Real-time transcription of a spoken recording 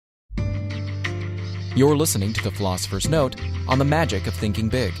You're listening to The Philosopher's Note on the magic of thinking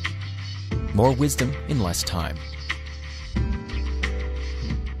big. More wisdom in less time.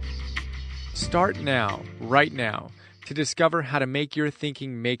 Start now, right now, to discover how to make your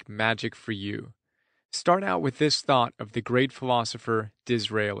thinking make magic for you. Start out with this thought of the great philosopher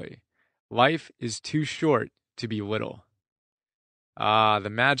Disraeli. Life is too short to be little. The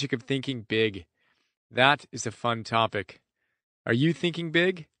magic of thinking big. That is a fun topic. Are you thinking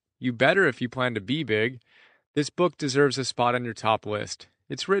big? You better if you plan to be big. This book deserves a spot on your top list.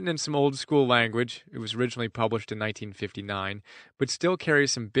 It's written in some old school language. It was originally published in 1959, but still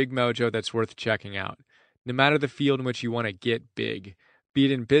carries some big mojo that's worth checking out. No matter the field in which you want to get big, be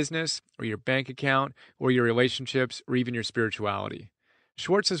it in business, or your bank account, or your relationships, or even your spirituality.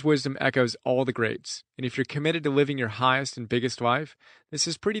 Schwartz's wisdom echoes all the greats, and if you're committed to living your highest and biggest life, this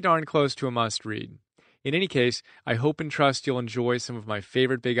is pretty darn close to a must-read. In any case, I hope and trust you'll enjoy some of my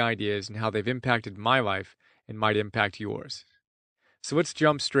favorite big ideas and how they've impacted my life and might impact yours. So let's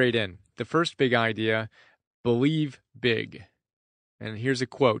jump straight in. The first big idea, believe big. And here's a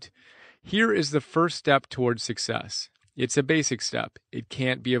quote. Here is the first step towards success. It's a basic step. It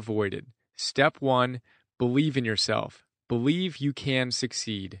can't be avoided. Step 1, believe in yourself. Believe you can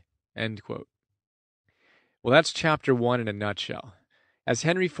succeed. End quote. Well, that's chapter 1 in a nutshell. As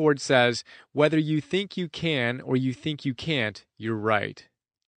Henry Ford says, whether you think you can or you think you can't, you're right.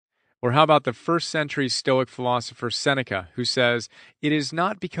 Or how about the first century Stoic philosopher Seneca, who says, it is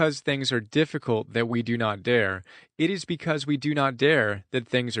not because things are difficult that we do not dare. It is because we do not dare that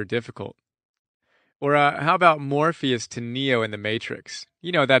things are difficult. Or how about Morpheus to Neo in The Matrix?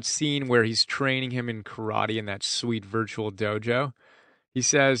 You know, that scene where he's training him in karate in that sweet virtual dojo? He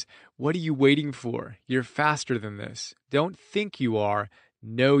says, what are you waiting for? You're faster than this. Don't think you are.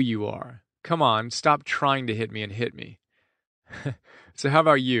 Know you are. Come on, stop trying to hit me and hit me. So how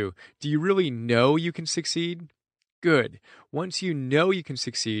about you? Do you really know you can succeed? Good. Once you know you can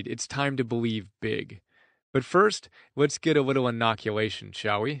succeed, it's time to believe big. But first, let's get a little inoculation,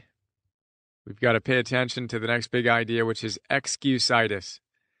 shall we? We've got to pay attention to the next big idea, which is excusitis.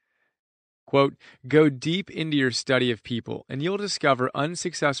 Quote, go deep into your study of people, and you'll discover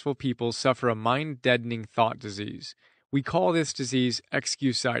unsuccessful people suffer a mind-deadening thought disease. We call this disease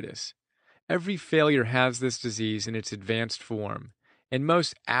excusitis. Every failure has this disease in its advanced form, and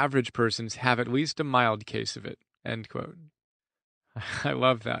most average persons have at least a mild case of it. End quote. I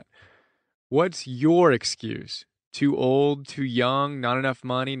love that. What's your excuse? Too old, too young, not enough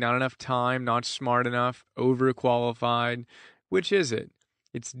money, not enough time, not smart enough, overqualified? Which is it?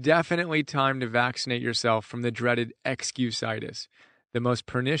 It's definitely time to vaccinate yourself from the dreaded excusitis, the most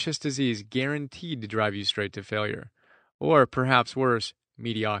pernicious disease guaranteed to drive you straight to failure. Or, perhaps worse,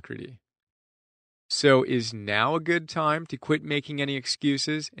 mediocrity. So is now a good time to quit making any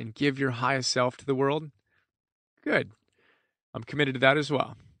excuses and give your highest self to the world? Good. I'm committed to that as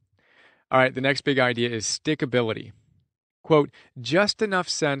well. All right, the next big idea is stickability. Quote, just enough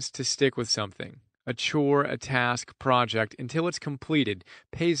sense to stick with something. A chore, a task, project, until it's completed,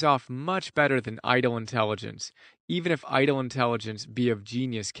 pays off much better than idle intelligence, even if idle intelligence be of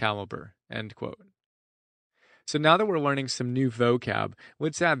genius caliber. End quote. So now that we're learning some new vocab,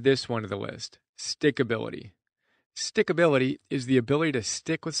 let's add this one to the list. Stickability. Stickability is the ability to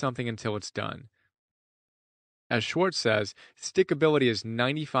stick with something until it's done. As Schwartz says, stickability is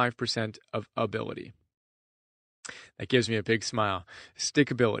 95% of ability. That gives me a big smile.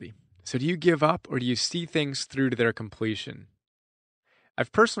 Stickability. So do you give up or do you see things through to their completion?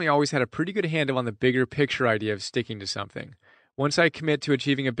 I've personally always had a pretty good handle on the bigger picture idea of sticking to something. Once I commit to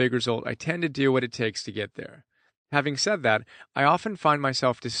achieving a big result, I tend to do what it takes to get there. Having said that, I often find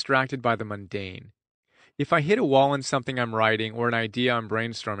myself distracted by the mundane. If I hit a wall in something I'm writing or an idea I'm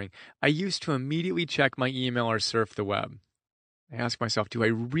brainstorming, I used to immediately check my email or surf the web. I ask myself, do I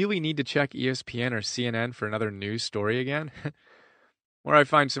really need to check ESPN or CNN for another news story again? Or I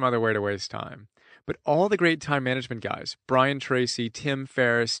find some other way to waste time. But all the great time management guys, Brian Tracy, Tim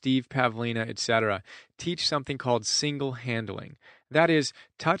Ferriss, Steve Pavlina, etc., teach something called single handling. That is,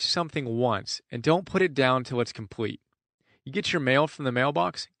 touch something once and don't put it down till it's complete. You get your mail from the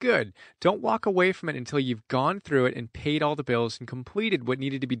mailbox? Good. Don't walk away from it until you've gone through it and paid all the bills and completed what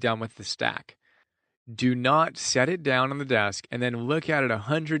needed to be done with the stack. Do not set it down on the desk and then look at it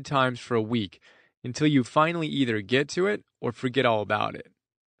 100 times for a week until you finally either get to it or forget all about it.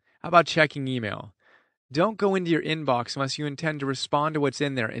 How about checking email? Don't go into your inbox unless you intend to respond to what's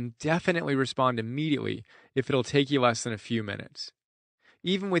in there, and definitely respond immediately if it'll take you less than a few minutes.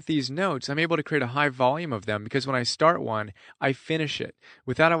 Even with these notes, I'm able to create a high volume of them because when I start one, I finish it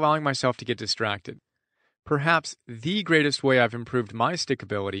without allowing myself to get distracted. Perhaps the greatest way I've improved my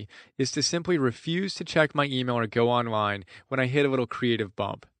stickability is to simply refuse to check my email or go online when I hit a little creative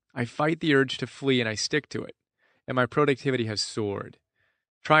bump. I fight the urge to flee and I stick to it, and my productivity has soared.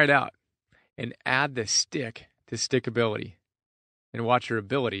 Try it out and add the stick to stickability and watch your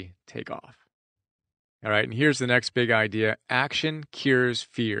ability take off. All right, and here's the next big idea: action cures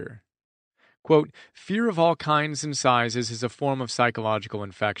fear. Quote, fear of all kinds and sizes is a form of psychological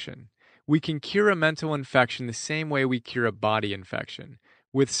infection. We can cure a mental infection the same way we cure a body infection,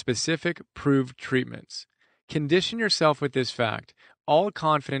 with specific, proved treatments. Condition yourself with this fact: all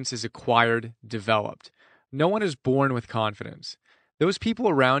confidence is acquired, developed. No one is born with confidence. Those people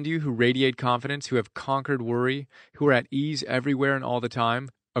around you who radiate confidence, who have conquered worry, who are at ease everywhere and all the time,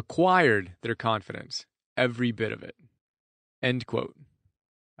 acquired their confidence, every bit of it. End quote.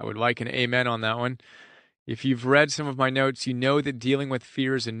 I would like an amen on that one. If you've read some of my notes, you know that dealing with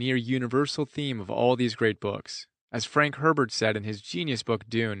fear is a near universal theme of all these great books. As Frank Herbert said in his genius book,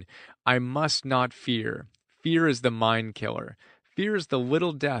 Dune, I must not fear. Fear is the mind killer. Fear is the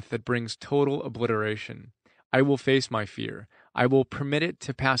little death that brings total obliteration. I will face my fear. I will permit it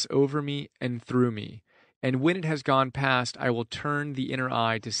to pass over me and through me. And when it has gone past, I will turn the inner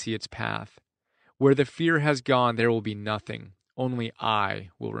eye to see its path. Where the fear has gone, there will be nothing. Only I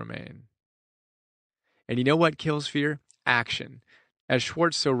will remain. And you know what kills fear? Action. As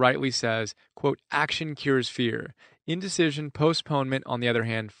Schwartz so rightly says, quote, action cures fear. Indecision, postponement, on the other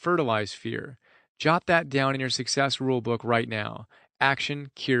hand, fertilize fear. Jot that down in your success rule book right now.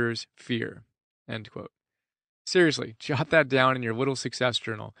 Action cures fear. End quote. Seriously, jot that down in your little success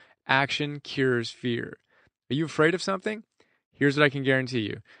journal. Action cures fear. Are you afraid of something? Here's what I can guarantee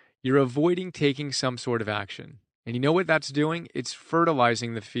you. You're avoiding taking some sort of action. And you know what that's doing? It's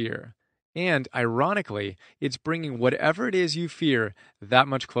fertilizing the fear. And, ironically, it's bringing whatever it is you fear that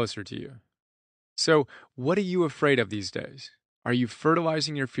much closer to you. So, what are you afraid of these days? Are you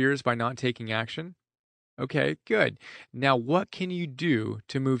fertilizing your fears by not taking action? Okay, good. Now, what can you do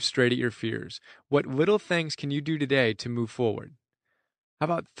to move straight at your fears? What little things can you do today to move forward? How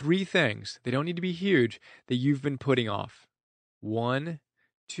about 3 things, they don't need to be huge, that you've been putting off? 1,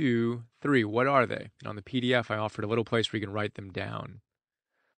 2, 3. What are they? And on the PDF, I offered a little place where you can write them down.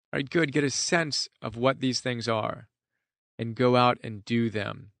 All right, good. Get a sense of what these things are and go out and do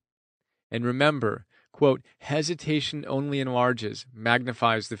them. And remember, quote, hesitation only enlarges,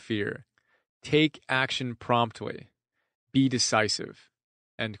 magnifies the fear. Take action promptly. Be decisive.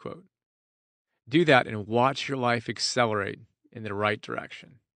 End quote. Do that and watch your life accelerate in the right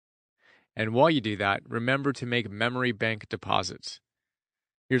direction. And while you do that, remember to make memory bank deposits.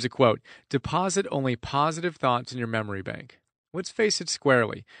 Here's a quote: deposit only positive thoughts in your memory bank. Let's face it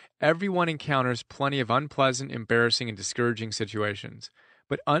squarely, everyone encounters plenty of unpleasant, embarrassing, and discouraging situations.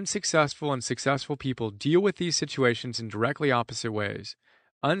 But unsuccessful and successful people deal with these situations in directly opposite ways.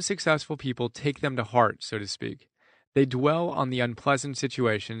 Unsuccessful people take them to heart, so to speak. They dwell on the unpleasant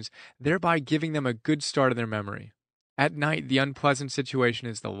situations, thereby giving them a good start in their memory. At night, the unpleasant situation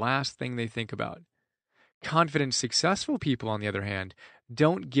is the last thing they think about. Confident, successful people, on the other hand,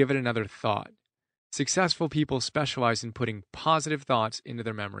 don't give it another thought. Successful people specialize in putting positive thoughts into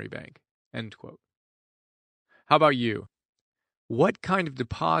their memory bank. End quote. How about you? What kind of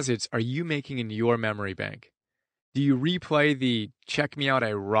deposits are you making in your memory bank? Do you replay the check me out,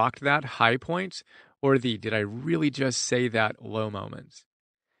 I rocked that high points, or the did I really just say that low moments?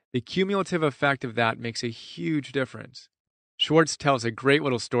 The cumulative effect of that makes a huge difference. Schwartz tells a great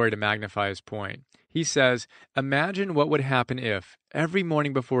little story to magnify his point. He says, imagine what would happen if, every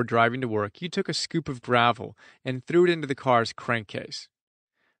morning before driving to work, you took a scoop of gravel and threw it into the car's crankcase.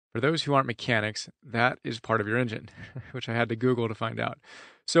 For those who aren't mechanics, that is part of your engine, which I had to Google to find out.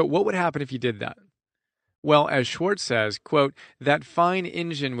 So what would happen if you did that? Well, as Schwartz says, quote, that fine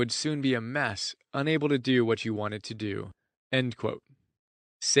engine would soon be a mess, unable to do what you want it to do. End quote.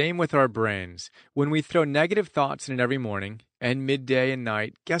 Same with our brains. When we throw negative thoughts in it every morning and midday and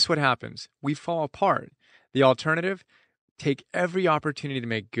night, guess what happens? We fall apart. The alternative? Take every opportunity to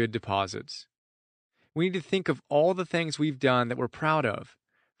make good deposits. We need to think of all the things we've done that we're proud of,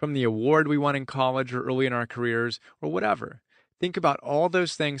 from the award we won in college or early in our careers or whatever. Think about all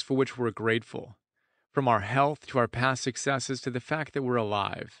those things for which we're grateful, from our health to our past successes to the fact that we're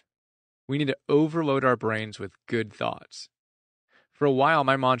alive. We need to overload our brains with good thoughts. For a while,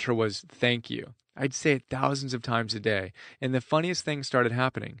 my mantra was, thank you. I'd say it thousands of times a day, and the funniest thing started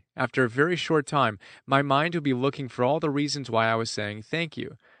happening. After a very short time, my mind would be looking for all the reasons why I was saying thank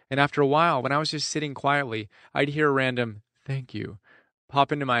you. And after a while, when I was just sitting quietly, I'd hear a random thank you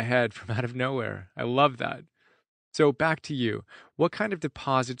pop into my head from out of nowhere. I love that. So back to you. What kind of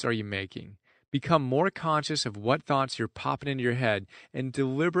deposits are you making? Become more conscious of what thoughts you're popping into your head and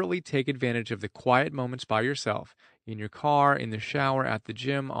deliberately take advantage of the quiet moments by yourself, in your car, in the shower, at the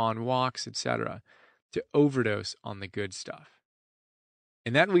gym, on walks, etc., to overdose on the good stuff.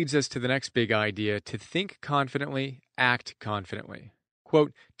 And that leads us to the next big idea: to think confidently, act confidently.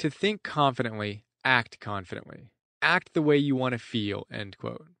 Quote, to think confidently, act confidently. Act the way you want to feel, end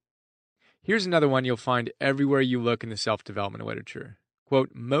quote. Here's another one you'll find everywhere you look in the self-development literature.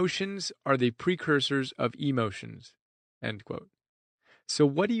 Quote, motions are the precursors of emotions, end quote. So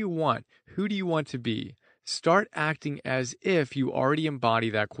what do you want? Who do you want to be? Start acting as if you already embody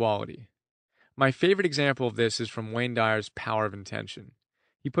that quality. My favorite example of this is from Wayne Dyer's Power of Intention.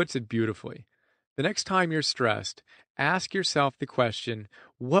 He puts it beautifully. The next time you're stressed, ask yourself the question,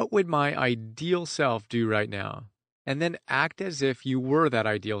 what would my ideal self do right now? And then act as if you were that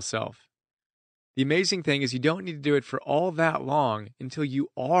ideal self. The amazing thing is you don't need to do it for all that long until you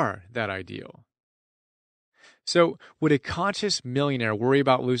are that ideal. So, would a conscious millionaire worry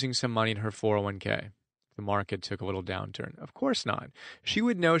about losing some money in her 401k? The market took a little downturn. Of course not. She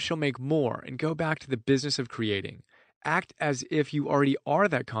would know she'll make more and go back to the business of creating. Act as if you already are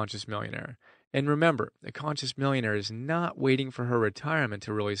that conscious millionaire. And remember, the conscious millionaire is not waiting for her retirement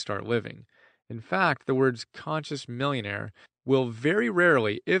to really start living. In fact, the words conscious millionaire will very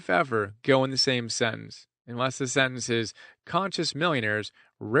rarely, if ever, go in the same sentence, unless the sentence is conscious millionaires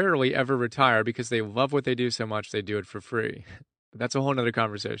rarely ever retire because they love what they do so much they do it for free. But that's a whole nother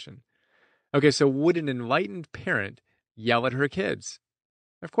conversation. Okay, so would an enlightened parent yell at her kids?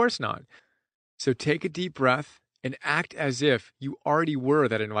 Of course not. So take a deep breath and act as if you already were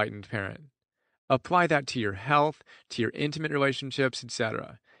that enlightened parent. Apply that to your health, to your intimate relationships,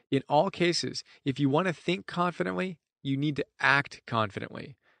 etc. In all cases, if you want to think confidently, you need to act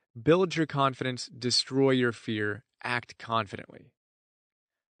confidently. Build your confidence, destroy your fear, act confidently.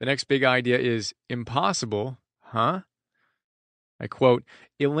 The next big idea is impossible, huh? I quote,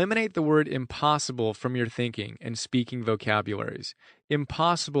 eliminate the word impossible from your thinking and speaking vocabularies.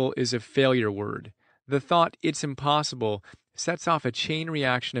 Impossible is a failure word. The thought, it's impossible, sets off a chain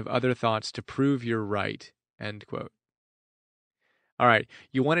reaction of other thoughts to prove you're right, end quote. All right,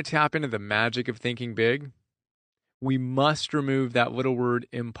 you want to tap into the magic of thinking big? We must remove that little word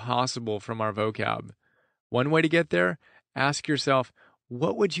impossible from our vocab. One way to get there, ask yourself,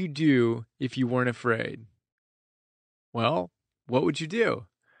 what would you do if you weren't afraid? Well, what would you do?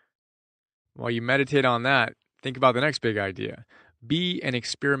 While you meditate on that, think about the next big idea. Be an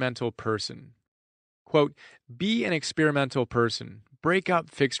experimental person. Quote, be an experimental person. Break up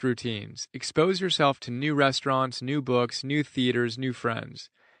fixed routines. Expose yourself to new restaurants, new books, new theaters, new friends.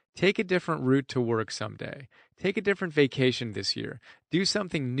 Take a different route to work someday. Take a different vacation this year. Do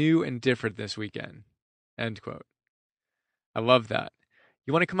something new and different this weekend. End quote. I love that.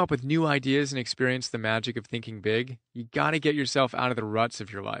 You want to come up with new ideas and experience the magic of thinking big? You got to get yourself out of the ruts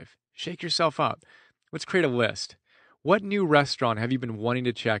of your life. Shake yourself up. Let's create a list. What new restaurant have you been wanting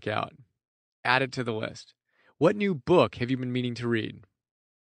to check out? Add it to the list. What new book have you been meaning to read?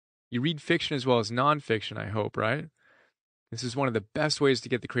 You read fiction as well as nonfiction, I hope, right? This is one of the best ways to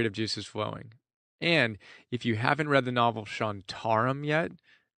get the creative juices flowing. And if you haven't read the novel Shantaram yet,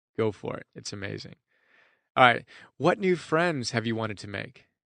 go for it. It's amazing. All right, what new friends have you wanted to make?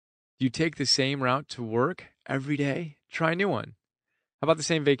 Do you take the same route to work every day? Try a new one. How about the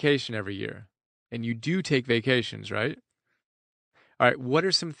same vacation every year? And you do take vacations, right? All right, what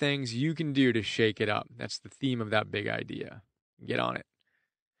are some things you can do to shake it up? That's the theme of that big idea. Get on it.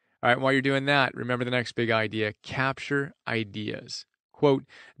 All right, while you're doing that, remember the next big idea: capture ideas. Quote,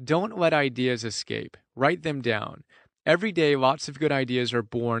 don't let ideas escape. Write them down. Every day, lots of good ideas are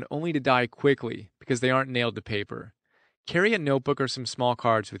born only to die quickly because they aren't nailed to paper. Carry a notebook or some small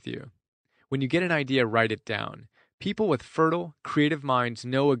cards with you. When you get an idea, write it down. People with fertile, creative minds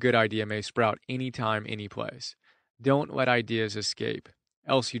know a good idea may sprout anytime, any place. Don't let ideas escape,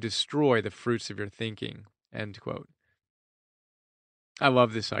 else you destroy the fruits of your thinking. End quote. I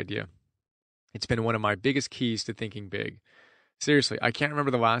love this idea. It's been one of my biggest keys to thinking big. Seriously, I can't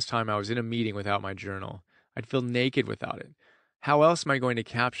remember the last time I was in a meeting without my journal. I'd feel naked without it. How else am I going to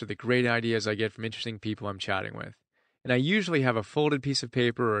capture the great ideas I get from interesting people I'm chatting with? And I usually have a folded piece of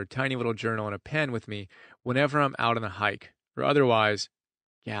paper or a tiny little journal and a pen with me whenever I'm out on a hike, or otherwise,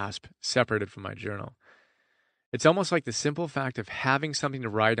 gasp, separated from my journal. It's almost like the simple fact of having something to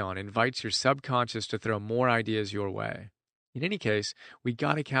write on invites your subconscious to throw more ideas your way. In any case, we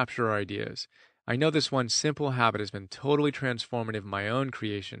gotta capture our ideas. I know this one simple habit has been totally transformative in my own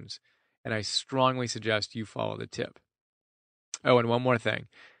creations, and I strongly suggest you follow the tip. Oh, and one more thing.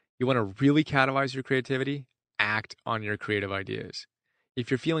 You want to really catalyze your creativity? Act on your creative ideas. If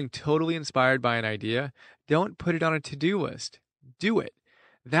you're feeling totally inspired by an idea, don't put it on a to-do list. Do it.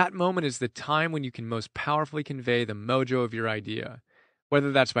 That moment is the time when you can most powerfully convey the mojo of your idea,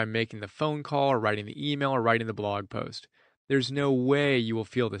 whether that's by making the phone call or writing the email or writing the blog post. There's no way you will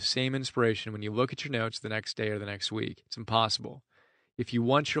feel the same inspiration when you look at your notes the next day or the next week. It's impossible. If you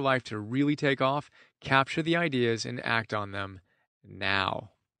want your life to really take off, capture the ideas and act on them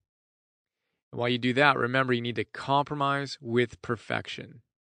now. And while you do that, remember you need to compromise with perfection.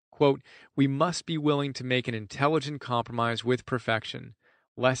 Quote, "We must be willing to make an intelligent compromise with perfection,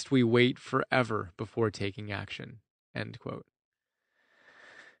 lest we wait forever before taking action." End quote.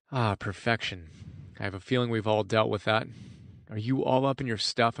 Perfection. I have a feeling we've all dealt with that. Are you all up in your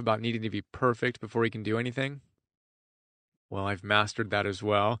stuff about needing to be perfect before you can do anything? Well, I've mastered that as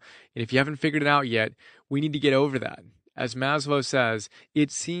well. And if you haven't figured it out yet, we need to get over that. As Maslow says,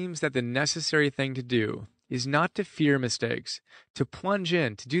 it seems that the necessary thing to do is not to fear mistakes, to plunge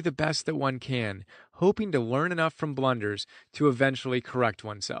in, to do the best that one can, hoping to learn enough from blunders to eventually correct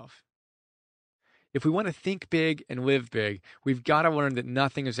oneself. If we want to think big and live big, we've got to learn that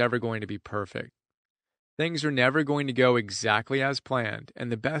nothing is ever going to be perfect. Things are never going to go exactly as planned,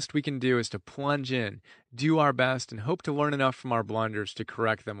 and the best we can do is to plunge in, do our best, and hope to learn enough from our blunders to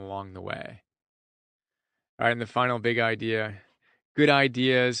correct them along the way. All right, and the final big idea, good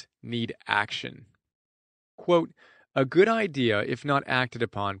ideas need action. Quote, "A good idea, if not acted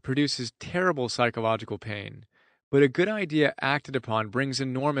upon, produces terrible psychological pain, but a good idea acted upon brings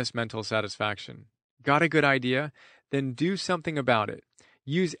enormous mental satisfaction. Got a good idea? Then do something about it.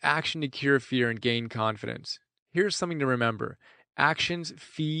 Use action to cure fear and gain confidence. Here's something to remember. Actions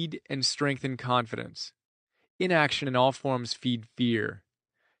feed and strengthen confidence. Inaction in all forms feed fear.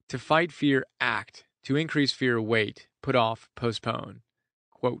 To fight fear, act. To increase fear, wait, put off, postpone."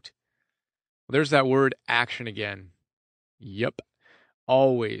 Quote. Well, there's that word action again. Yep,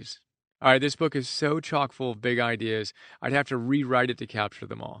 always. All right, this book is so chock full of big ideas, I'd have to rewrite it to capture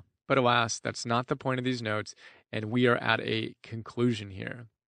them all. But alas, that's not the point of these notes, and we are at a conclusion here.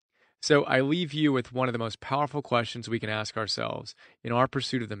 So I leave you with one of the most powerful questions we can ask ourselves in our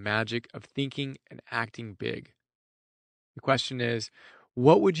pursuit of the magic of thinking and acting big. The question is,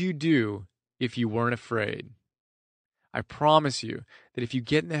 what would you do if you weren't afraid? I promise you that if you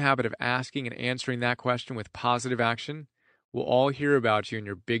get in the habit of asking and answering that question with positive action, we'll all hear about you and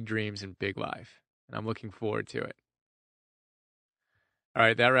your big dreams and big life. And I'm looking forward to it. All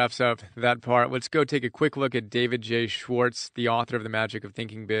right, that wraps up that part. Let's go take a quick look at David J. Schwartz, the author of The Magic of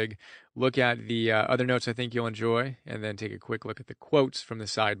Thinking Big. Look at the other notes I think you'll enjoy, and then take a quick look at the quotes from the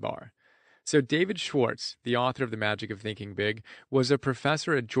sidebar. So David Schwartz, the author of The Magic of Thinking Big, was a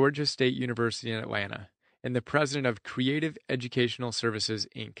professor at Georgia State University in Atlanta and the president of Creative Educational Services,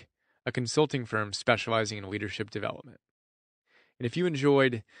 Inc., a consulting firm specializing in leadership development. And if you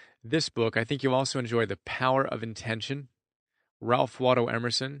enjoyed this book, I think you'll also enjoy The Power of Intention, Ralph Waldo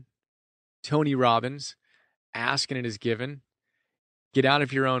Emerson, Tony Robbins, Ask and It Is Given, Get Out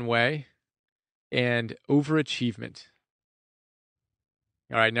of Your Own Way, and Overachievement.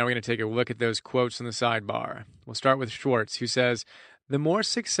 All right, now we're going to take a look at those quotes in the sidebar. We'll start with Schwartz, who says, "The more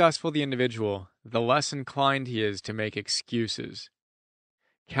successful the individual, the less inclined he is to make excuses."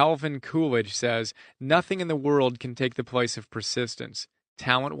 Calvin Coolidge says, "Nothing in the world can take the place of persistence.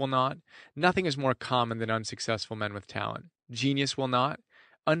 Talent will not. Nothing is more common than unsuccessful men with talent. Genius will not.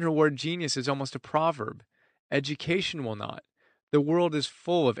 Underword genius is almost a proverb. Education will not. The world is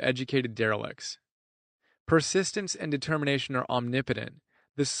full of educated derelicts. Persistence and determination are omnipotent.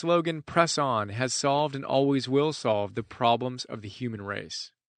 The slogan, 'Press on,' has solved and always will solve the problems of the human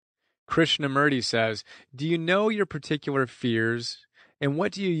race." Krishnamurti says, "Do you know your particular fears? And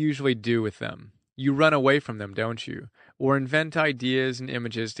what do you usually do with them? You run away from them, don't you? Or invent ideas and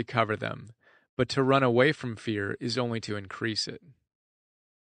images to cover them. But to run away from fear is only to increase it."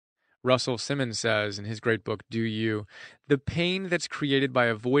 Russell Simmons says in his great book, Do You, "The pain that's created by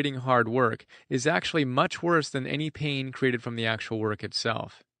avoiding hard work is actually much worse than any pain created from the actual work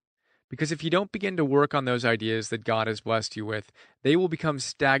itself. Because if you don't begin to work on those ideas that God has blessed you with, they will become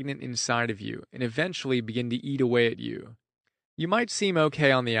stagnant inside of you and eventually begin to eat away at you. You might seem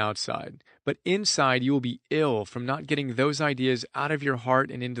okay on the outside, but inside you will be ill from not getting those ideas out of your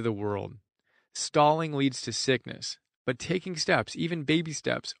heart and into the world. Stalling leads to sickness, but taking steps, even baby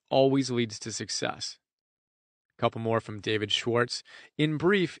steps, always leads to success." A couple more from David Schwartz. "In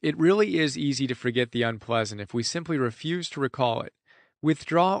brief, it really is easy to forget the unpleasant if we simply refuse to recall it.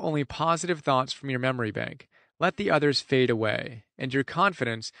 Withdraw only positive thoughts from your memory bank. Let the others fade away, and your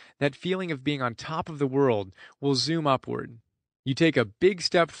confidence, that feeling of being on top of the world, will zoom upward. You take a big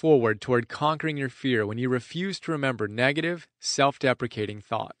step forward toward conquering your fear when you refuse to remember negative, self-deprecating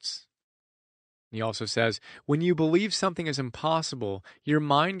thoughts. He also says, when you believe something is impossible, your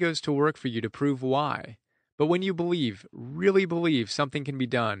mind goes to work for you to prove why. But when you really believe something can be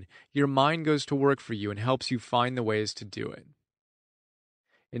done, your mind goes to work for you and helps you find the ways to do it.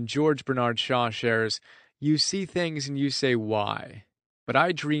 And George Bernard Shaw shares, you see things and you say, why? But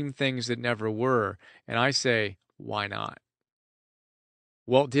I dream things that never were, and I say, why not?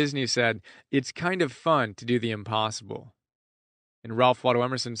 Walt Disney said, it's kind of fun to do the impossible. And Ralph Waldo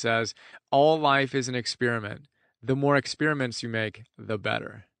Emerson says, all life is an experiment. The more experiments you make, the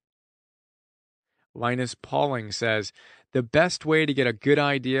better. Linus Pauling says, the best way to get a good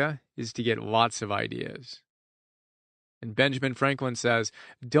idea is to get lots of ideas. And Benjamin Franklin says,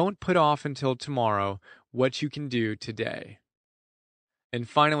 don't put off until tomorrow what you can do today. And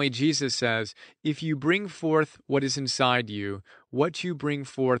finally, Jesus says, if you bring forth what is inside you, what you bring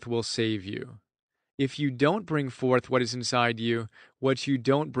forth will save you. If you don't bring forth what is inside you, what you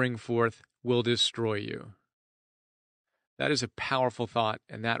don't bring forth will destroy you. That is a powerful thought,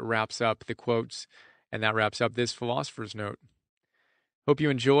 and that wraps up the quotes, and that wraps up this Philosopher's Note. Hope you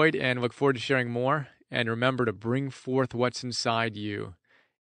enjoyed and look forward to sharing more. And remember to bring forth what's inside you.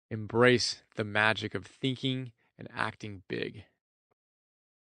 Embrace the magic of thinking and acting big.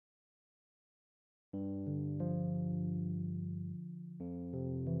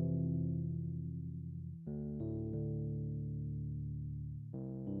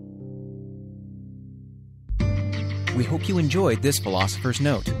 We hope you enjoyed this Philosopher's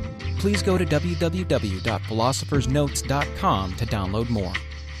Note. Please go to www.philosophersnotes.com to download more.